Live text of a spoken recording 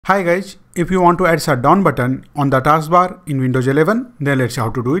Hi guys, if you want to add shutdown button on the taskbar in Windows 11, then let's see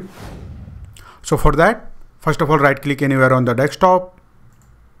how to do it. So for that, first of all, right click anywhere on the desktop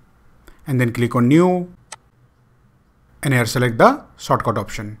and then click on new and here select the shortcut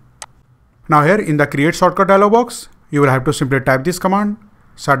option. Now here in the create shortcut dialog box, you will have to simply type this command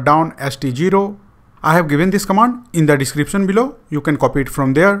shutdown st0. I have given this command in the description below. You can copy it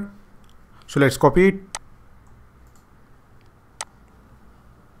from there. So let's copy it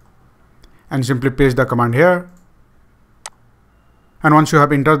and simply paste the command here. And once you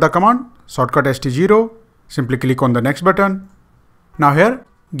have entered the command shortcut st0, simply click on the next button. Now here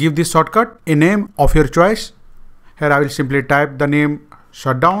give this shortcut a name of your choice. Here I will simply type the name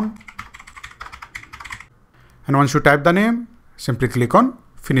shutdown. And once you type the name, simply click on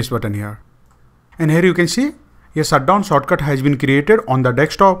finish button here. And here you can see a shutdown shortcut has been created on the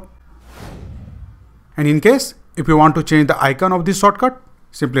desktop. And in case if you want to change the icon of this shortcut,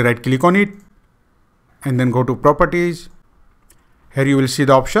 simply right click on it and then go to properties. Here you will see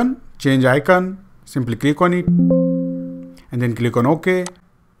the option change icon. Simply click on it and then click on OK.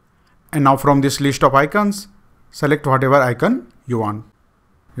 And now from this list of icons, select whatever icon you want.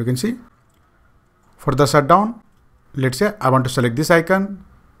 You can see for the shutdown, let's say I want to select this icon.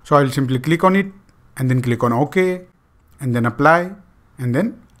 So I will simply click on it and then click on OK and then apply and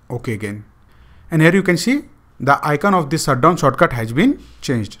then OK again. And here you can see the icon of this shutdown shortcut has been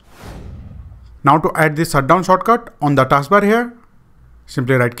changed. Now to add this shutdown shortcut on the taskbar here,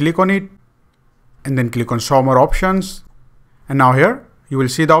 simply right click on it and then click on show more options. And now here you will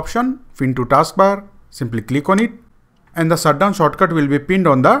see the option pin to taskbar. Simply click on it and the shutdown shortcut will be pinned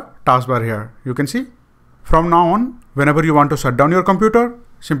on the taskbar here. You can see from now on, whenever you want to shut down your computer,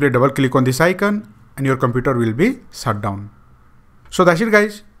 simply double click on this icon and your computer will be shut down. So that's it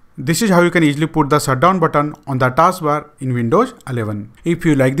guys. This is how you can easily put the shutdown button on the taskbar in Windows 11. If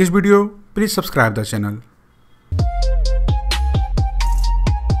you like this video, please subscribe the channel.